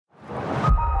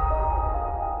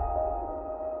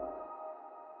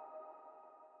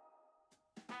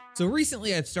So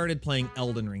recently I've started playing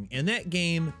Elden Ring, and that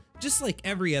game, just like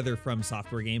every other From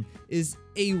Software game, is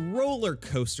a roller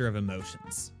coaster of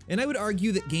emotions. And I would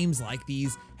argue that games like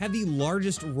these have the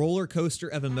largest roller coaster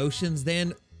of emotions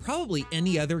than probably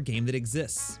any other game that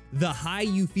exists. The high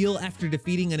you feel after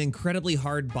defeating an incredibly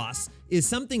hard boss is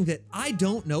something that I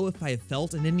don't know if I have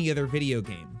felt in any other video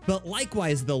game. But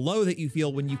likewise, the low that you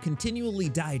feel when you continually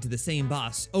die to the same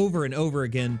boss over and over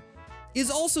again is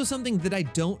also something that I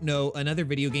don't know another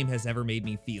video game has ever made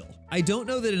me feel. I don't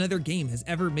know that another game has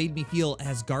ever made me feel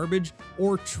as garbage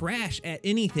or trash at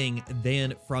anything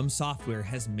than From Software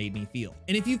has made me feel.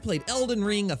 And if you've played Elden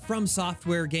Ring, a From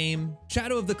Software game,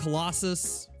 Shadow of the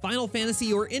Colossus, Final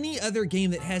Fantasy, or any other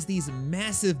game that has these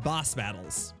massive boss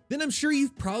battles, then I'm sure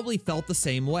you've probably felt the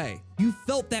same way. You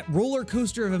felt that roller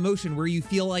coaster of emotion where you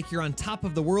feel like you're on top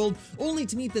of the world only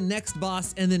to meet the next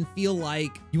boss and then feel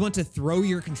like you want to throw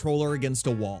your controller against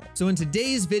a wall. So in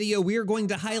today's video, we are going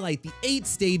to highlight the 8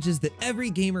 stages that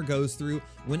every gamer goes through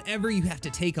whenever you have to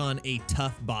take on a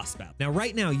tough boss battle. Now,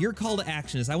 right now, your call to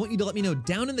action is I want you to let me know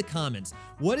down in the comments,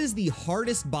 what is the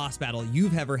hardest boss battle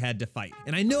you've ever had to fight?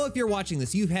 And I know if you're watching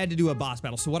this, you've had to do a boss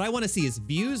battle. So what I want to see is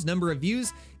views, number of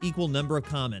views equal number of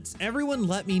comments. Everyone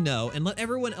let me know and let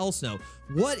everyone else know,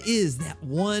 what is that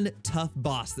one tough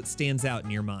boss that stands out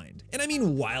in your mind? And I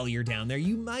mean, while you're down there,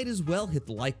 you might as well hit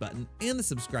the like button and the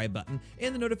subscribe button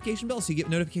and the notification bell so you get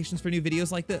notifications for new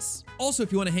videos like this. Also,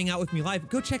 if you want to hang out with me live,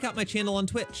 go check out my channel on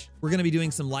Twitch. We're going to be doing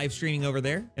some live streaming over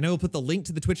there, and I will put the link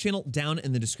to the Twitch channel down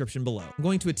in the description below. I'm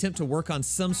going to attempt to work on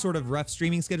some sort of rough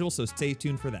streaming schedule, so stay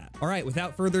tuned for that. All right,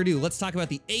 without further ado, let's talk about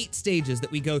the 8 stages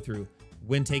that we go through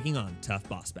when taking on tough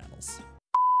boss battles.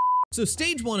 So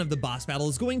stage 1 of the boss battle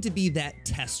is going to be that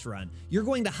test run. You're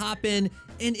going to hop in,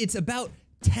 and it's about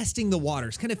testing the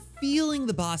waters, kind of feeling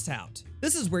the boss out.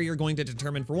 This is where you're going to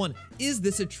determine, for one, is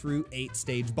this a true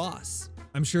 8-stage boss?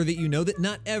 I'm sure that you know that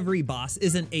not every boss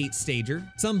is an 8-stager.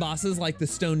 Some bosses, like the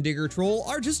Stone Digger Troll,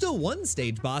 are just a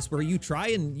 1-stage boss where you try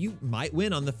and you might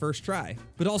win on the first try.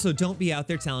 But also, don't be out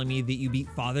there telling me that you beat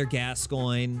Father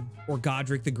Gascoigne or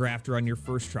Godric the Grafter on your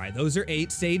first try. Those are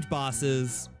 8-stage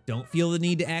bosses. Don't feel the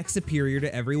need to act superior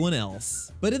to everyone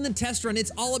else. But in the test run,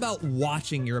 it's all about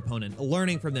watching your opponent,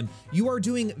 learning from them. You are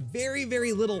doing very,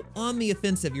 very little on the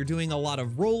offensive. You're doing a lot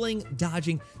of rolling,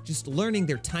 dodging, just learning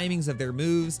their timings of their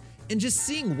moves, and just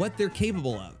seeing what they're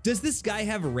capable of. Does this guy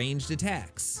have ranged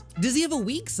attacks? Does he have a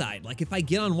weak side? Like, if I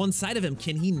get on one side of him,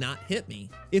 can he not hit me?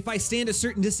 If I stand a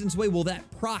certain distance away, will that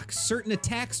proc certain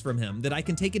attacks from him that I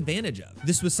can take advantage of?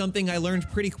 This was something I learned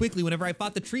pretty quickly whenever I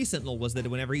fought the Tree Sentinel, was that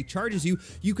whenever he charges you,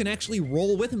 you can actually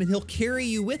roll with him and he'll carry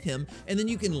you with him, and then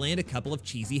you can land a couple of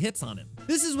cheesy hits on him.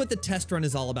 This is what the test run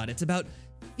is all about. It's about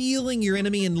feeling your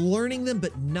enemy and learning them,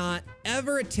 but not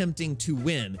ever attempting to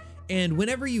win. And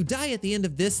whenever you die at the end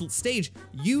of this stage,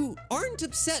 you aren't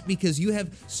upset because you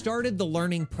have started the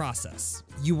learning process.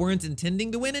 You weren't intending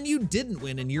to win and you didn't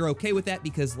win, and you're okay with that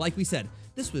because, like we said,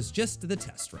 this was just the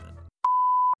test run.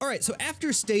 All right, so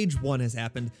after stage 1 has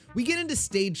happened, we get into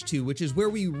stage 2, which is where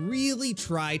we really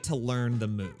try to learn the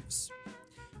moves.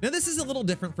 Now, this is a little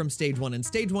different from stage 1. In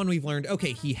stage 1, we've learned,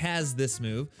 okay, he has this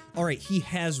move. All right, he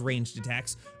has ranged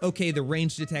attacks. Okay, the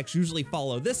ranged attacks usually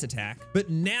follow this attack.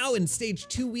 But now in stage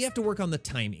 2, we have to work on the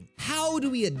timing. How do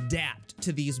we adapt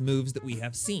to these moves that we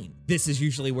have seen? This is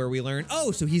usually where we learn, oh,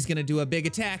 so he's gonna do a big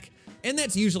attack. And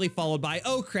that's usually followed by,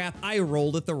 oh crap, I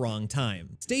rolled at the wrong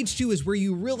time. Stage 2 is where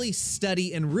you really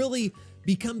study and really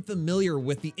become familiar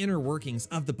with the inner workings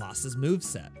of the boss's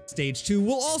moveset. Stage 2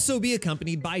 will also be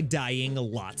accompanied by dying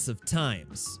lots of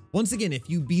times. Once again, if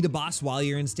you beat a boss while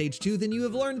you're in stage 2, then you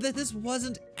have learned that this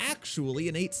wasn't actually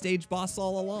an 8-stage boss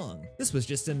all along. This was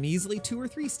just a measly 2 or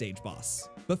 3-stage boss.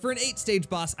 But for an 8-stage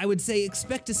boss, I would say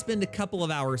expect to spend a couple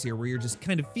of hours here where you're just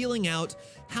kind of feeling out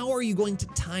how are you going to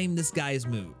time this guy's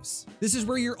moves. This is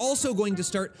where you're also going to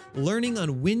start learning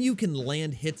on when you can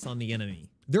land hits on the enemy.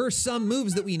 There are some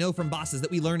moves that we know from bosses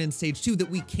that we learn in stage 2 that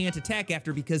we can't attack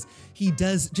after because he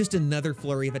does just another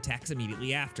flurry of attacks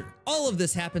immediately after. All of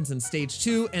this happens in stage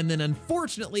 2, and then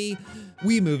unfortunately,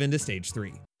 we move into stage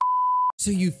 3.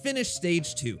 So you finish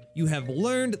stage 2. You have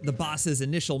learned the boss's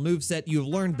initial moveset, you've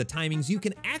learned the timings, you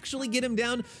can actually get him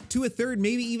down to a third,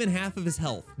 maybe even half of his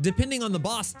health. Depending on the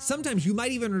boss, sometimes you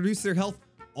might even reduce their health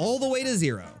all the way to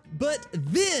 0. But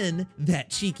then, that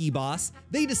cheeky boss,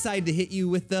 they decide to hit you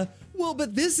with the, well,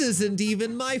 but this isn't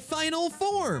even my final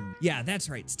form. Yeah, that's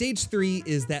right. Stage 3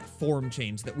 is that form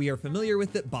change that we are familiar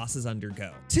with that bosses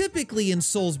undergo. Typically in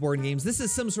Soulsborne games, this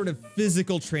is some sort of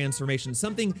physical transformation,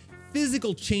 something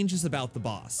physical changes about the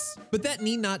boss. But that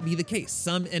need not be the case.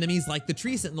 Some enemies, like the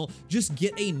Tree Sentinel, just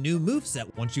get a new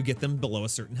moveset once you get them below a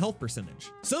certain health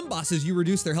percentage. Some bosses, you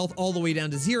reduce their health all the way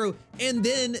down to 0, and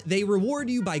then they reward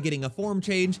you by getting a form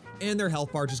change, and their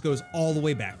health bar just goes all the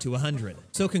way back to 100.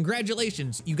 So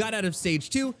congratulations, you got out of stage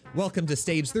 2, welcome to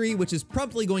stage 3, which is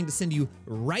promptly going to send you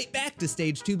right back to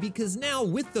stage 2, because now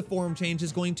with the form change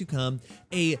is going to come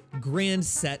a grand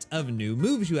set of new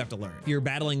moves you have to learn. If you're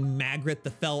battling Magret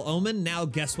the Fell Omen, now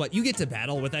guess what? You get to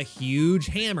battle with a huge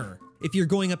hammer. If you're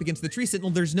going up against the Tree Sentinel,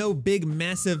 there's no big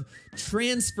massive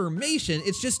transformation.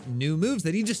 It's just new moves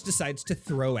that he just decides to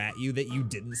throw at you that you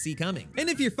didn't see coming. And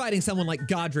if you're fighting someone like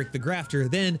Godric the Grafter,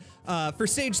 then for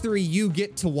stage 3, you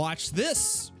get to watch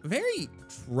this very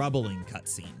troubling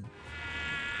cutscene.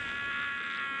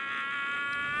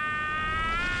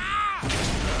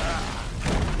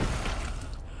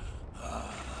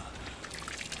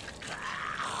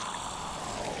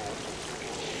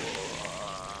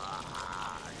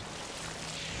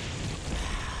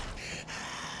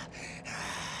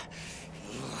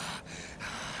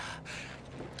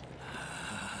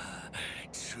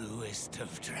 Truest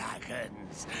of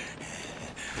dragons,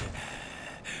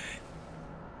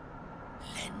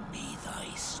 lend me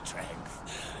thy strength.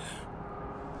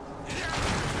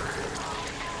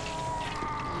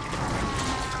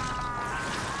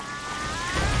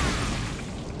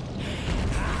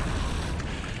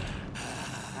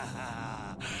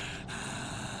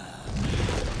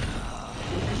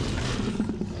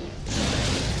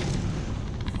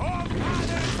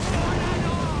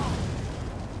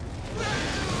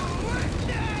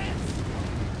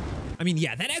 I mean,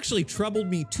 yeah, that actually troubled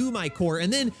me to my core.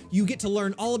 And then you get to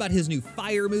learn all about his new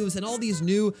fire moves and all these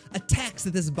new attacks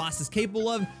that this boss is capable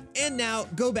of. And now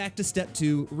go back to step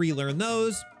 2, relearn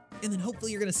those, and then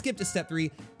hopefully you're gonna skip to step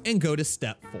 3 and go to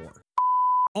step 4.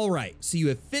 All right, so you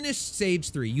have finished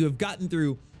stage 3. You have gotten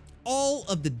through all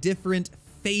of the different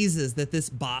phases that this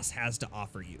boss has to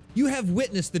offer you. You have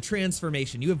witnessed the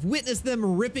transformation. You have witnessed them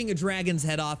ripping a dragon's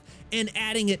head off and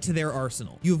adding it to their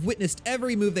arsenal. You have witnessed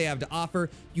every move they have to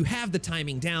offer. You have the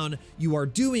timing down. You are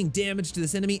doing damage to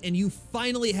this enemy, and you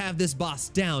finally have this boss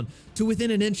down to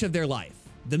within an inch of their life.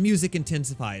 The music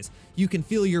intensifies. You can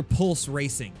feel your pulse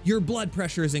racing. Your blood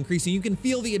pressure is increasing. You can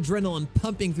feel the adrenaline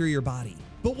pumping through your body.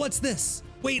 But what's this?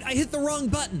 Wait, I hit the wrong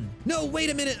button. No,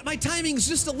 wait a minute, my timing's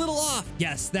just a little off.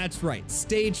 Yes, that's right.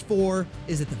 Stage 4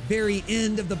 is at the very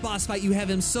end of the boss fight. You have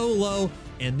him so low,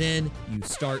 and then you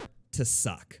start to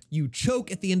suck. You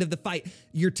choke at the end of the fight.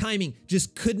 Your timing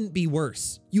just couldn't be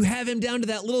worse. You have him down to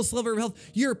that little sliver of health.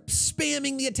 You're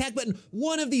spamming the attack button.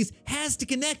 One of these has to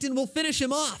connect and will finish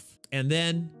him off. And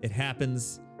then it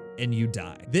happens and you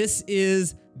die. This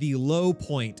is the low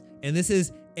point, and this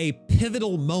is a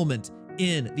pivotal moment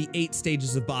in the 8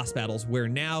 stages of boss battles, where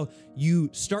now you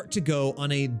start to go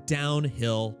on a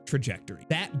downhill trajectory.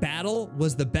 That battle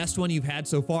was the best one you've had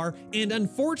so far, and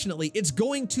unfortunately, it's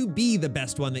going to be the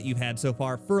best one that you've had so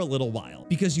far for a little while,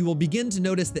 because you will begin to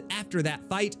notice that after that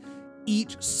fight,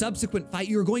 each subsequent fight,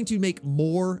 you're going to make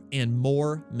more and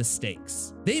more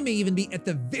mistakes. They may even be at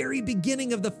the very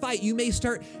beginning of the fight. You may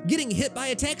start getting hit by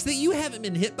attacks that you haven't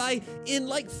been hit by in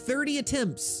like 30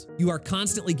 attempts. You are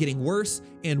constantly getting worse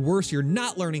and worse. You're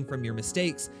not learning from your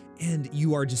mistakes, and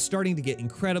you are just starting to get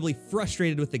incredibly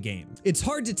frustrated with the game. It's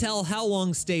hard to tell how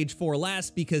long stage 4 lasts,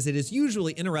 because it is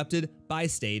usually interrupted by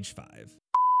stage 5.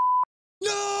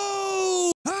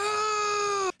 No!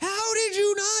 Ah! How did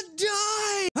you not die?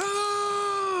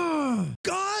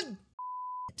 God!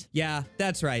 Yeah,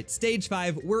 that's right. Stage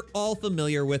 5, we're all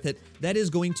familiar with it. That is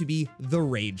going to be the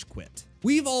rage quit.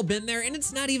 We've all been there, and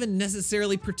it's not even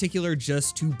necessarily particular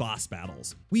just to boss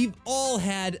battles. We've all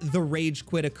had the rage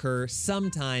quit occur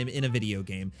sometime in a video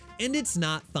game, and it's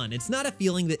not fun. It's not a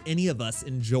feeling that any of us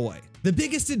enjoy. The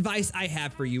biggest advice I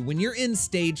have for you when you're in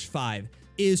stage 5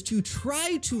 is to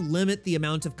try to limit the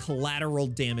amount of collateral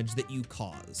damage that you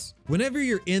cause. Whenever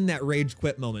you're in that rage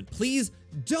quit moment, please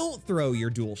don't throw your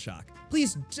DualShock.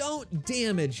 Please don't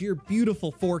damage your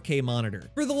beautiful 4K monitor.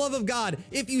 For the love of God,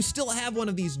 if you still have one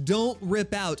of these, don't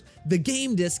rip out the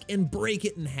game disc and break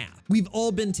it in half. We've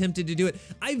all been tempted to do it.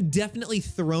 I've definitely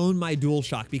thrown my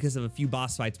DualShock because of a few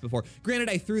boss fights before. Granted,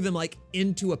 I threw them like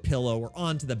into a pillow or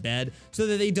onto the bed so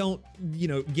that they don't,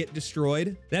 get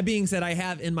destroyed. That being said, I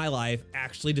have in my life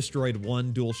actually destroyed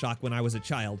one DualShock when I was a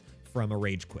child from a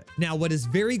rage quit. Now, what is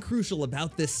very crucial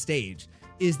about this stage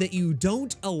is that you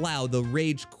don't allow the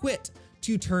rage quit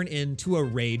to turn into a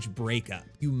rage breakup.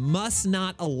 You must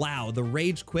not allow the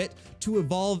rage quit to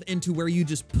evolve into where you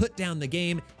just put down the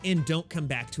game and don't come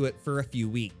back to it for a few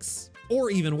weeks. Or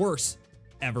even worse,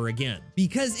 ever again.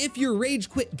 Because if your rage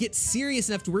quit gets serious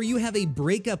enough to where you have a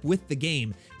breakup with the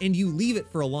game and you leave it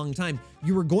for a long time,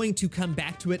 you are going to come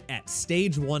back to it at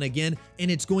stage 1 again,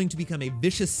 and it's going to become a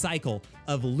vicious cycle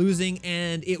of losing,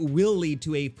 and it will lead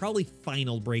to a probably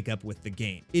final breakup with the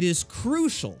game. It is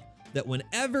crucial that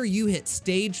whenever you hit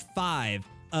stage 5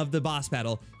 of the boss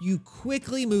battle, you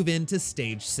quickly move into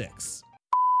stage 6.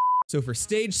 So for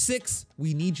stage 6,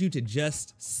 we need you to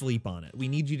just sleep on it. We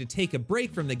need you to take a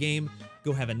break from the game,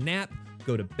 go have a nap,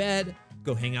 go to bed,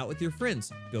 go hang out with your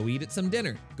friends, go eat at some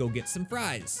dinner, go get some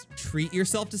fries, treat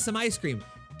yourself to some ice cream.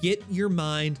 Get your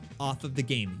mind off of the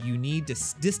game. You need to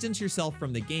distance yourself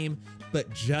from the game, but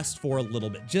just for a little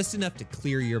bit, just enough to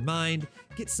clear your mind,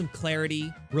 get some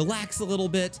clarity, relax a little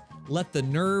bit, let the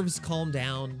nerves calm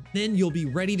down, then you'll be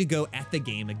ready to go at the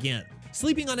game again.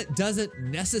 Sleeping on it doesn't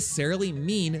necessarily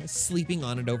mean sleeping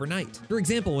on it overnight. For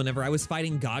example, whenever I was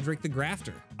fighting Godric the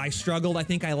Grafter, I struggled. I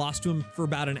think I lost to him for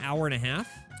about an hour and a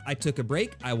half. I took a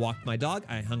break, I walked my dog,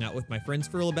 I hung out with my friends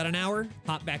for about an hour,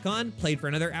 hopped back on, played for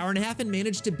another hour and a half, and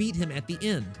managed to beat him at the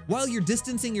end. While you're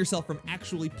distancing yourself from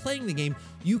actually playing the game,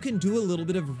 you can do a little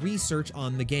bit of research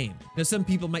on the game. Now, some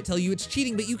people might tell you it's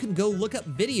cheating, but you can go look up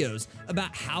videos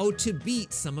about how to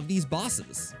beat some of these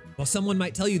bosses. While someone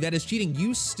might tell you that is cheating,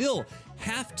 you still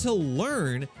have to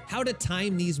learn how to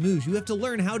time these moves. You have to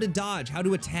learn how to dodge, how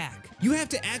to attack. You have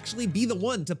to actually be the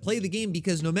one to play the game,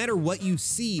 because no matter what you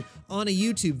see on a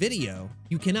YouTube video,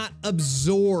 you cannot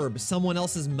absorb someone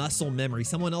else's muscle memory,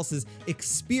 someone else's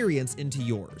experience into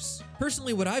yours.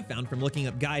 Personally, what I've found from looking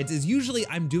up guides is usually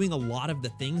I'm doing a lot of the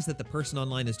things that the person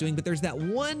online is doing, but there's that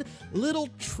one little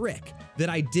trick that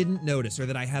I didn't notice or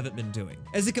that I haven't been doing.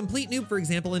 As a complete noob, for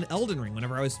example, in Elden Ring,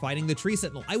 whenever I was fighting the Tree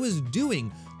Sentinel, I was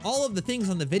doing all of the things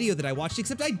on the video that I watched,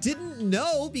 except I didn't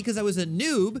know, because I was a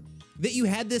noob, that you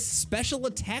had this special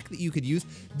attack that you could use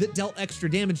that dealt extra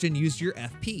damage and used your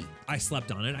FP. I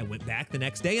slept on it, I went back the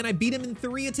next day, and I beat him in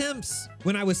 3 attempts.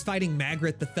 When I was fighting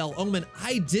Magret the Fell Omen,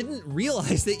 I didn't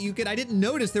realize that I didn't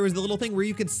notice there was the little thing where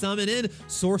you could summon in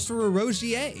Sorcerer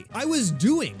Rogier. I was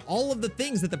doing all of the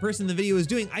things that the person in the video was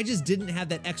doing, I just didn't have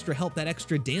that extra help, that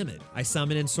extra damage. I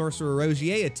summoned in Sorcerer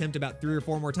Rogier, attempt about 3 or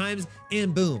 4 more times,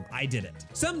 and boom, I did it.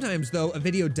 Sometimes though, a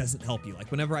video doesn't help you. Like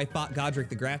whenever I fought Godric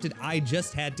the Grafted, I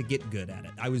just had to get good at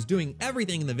it. I was doing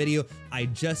everything in the video, I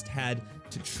just had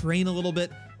to train a little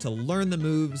bit, to learn the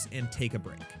moves and take a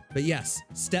break. But yes,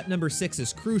 step number 6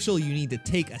 is crucial. You need to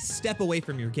take a step away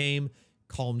from your game,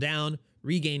 calm down,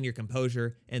 regain your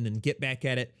composure, and then get back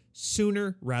at it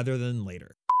sooner rather than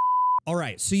later. All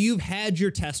right, so you've had your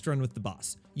test run with the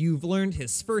boss. You've learned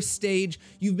his first stage,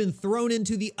 you've been thrown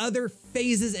into the other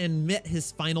phases and met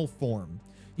his final form.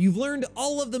 You've learned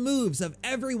all of the moves of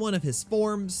every one of his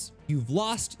forms. You've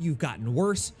lost, you've gotten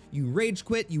worse, you rage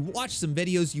quit, you watched some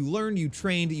videos, you learned, you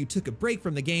trained, you took a break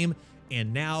from the game,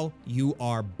 and now you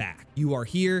are back. You are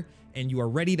here and you are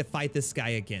ready to fight this guy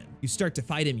again. You start to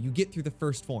fight him, you get through the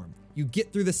first form, you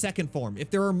get through the second form, if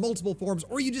there are multiple forms,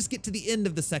 or you just get to the end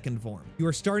of the second form. You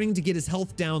are starting to get his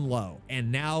health down low,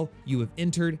 and now you have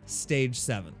entered stage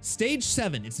 7. Stage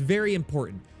 7, it's very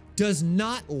important, does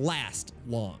not last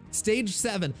long. Stage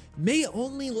 7 may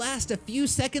only last a few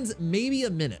seconds, maybe a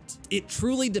minute. It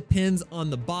truly depends on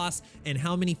the boss and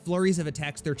how many flurries of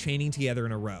attacks they're chaining together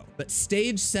in a row. But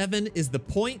stage 7 is the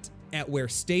point at where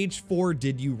stage 4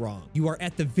 did you wrong. You are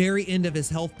at the very end of his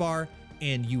health bar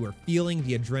and you are feeling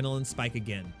the adrenaline spike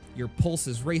again. Your pulse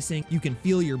is racing, you can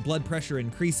feel your blood pressure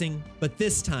increasing, but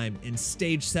this time in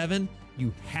stage 7,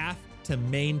 you have to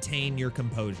maintain your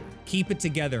composure. Keep it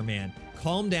together, man.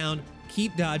 Calm down,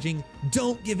 keep dodging,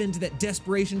 don't give in to that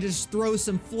desperation, just throw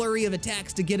some flurry of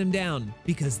attacks to get him down,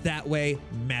 because that way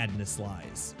madness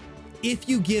lies. If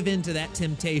you give in to that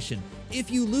temptation,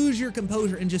 if you lose your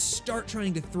composure and just start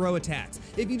trying to throw attacks,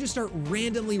 if you just start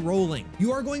randomly rolling,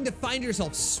 you are going to find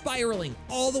yourself spiraling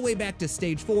all the way back to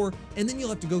stage 4, and then you'll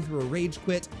have to go through a rage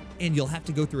quit, and you'll have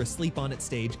to go through a sleep on it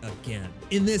stage again.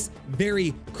 In this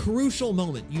very crucial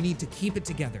moment, you need to keep it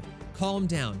together. Calm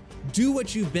down, do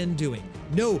what you've been doing,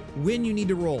 know when you need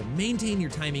to roll, maintain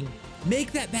your timing,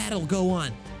 make that battle go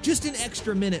on just an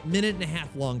extra minute, minute and a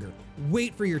half longer.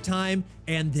 Wait for your time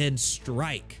and then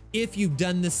strike. If you've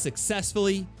done this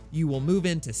successfully, you will move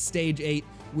into stage 8,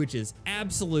 which is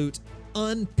absolute,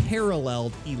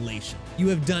 unparalleled elation. You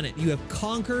have done it. You have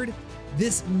conquered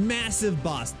this massive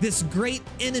boss. This great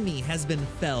enemy has been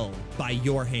felled by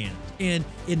your hand. And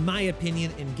in my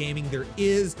opinion, in gaming, there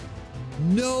is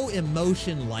no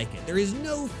emotion like it. There is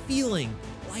no feeling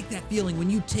like that feeling when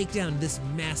you take down this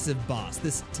massive boss,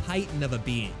 this titan of a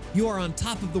being. You are on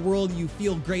top of the world, you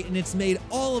feel great, and it's made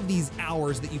all of these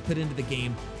hours that you put into the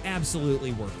game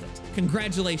absolutely worth it.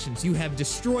 Congratulations, you have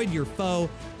destroyed your foe.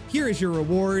 Here is your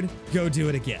reward. Go do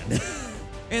it again.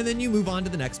 And then you move on to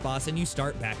the next boss and you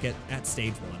start back at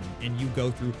stage 1 and you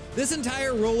go through this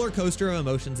entire roller coaster of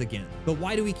emotions again. But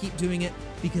why do we keep doing it?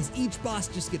 Because each boss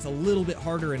just gets a little bit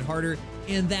harder and harder,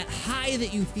 and that high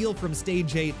that you feel from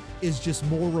stage 8 is just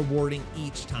more rewarding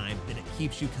each time, and it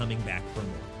keeps you coming back for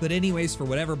more. But anyways, for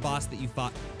whatever boss that you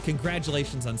fought,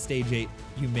 congratulations on stage 8.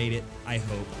 You made it. I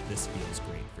hope this feels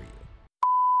great for you.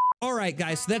 All right,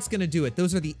 guys, so that's gonna do it.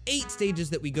 Those are the 8 stages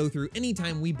that we go through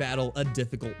anytime we battle a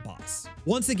difficult boss.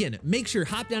 Once again, make sure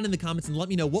hop down in the comments and let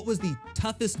me know what was the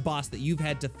toughest boss that you've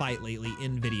had to fight lately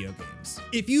in video games.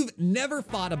 If you've never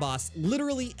fought a boss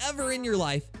literally ever in your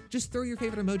life, just throw your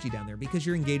favorite emoji down there because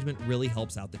your engagement really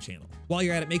helps out the channel. While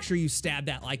you're at it, make sure you stab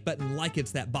that like button like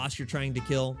it's that boss you're trying to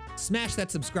kill, smash that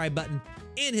subscribe button,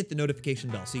 and hit the notification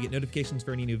bell so you get notifications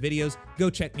for any new videos. Go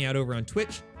check me out over on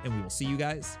Twitch, and we will see you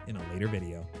guys in a later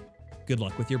video. Good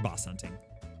luck with your boss hunting.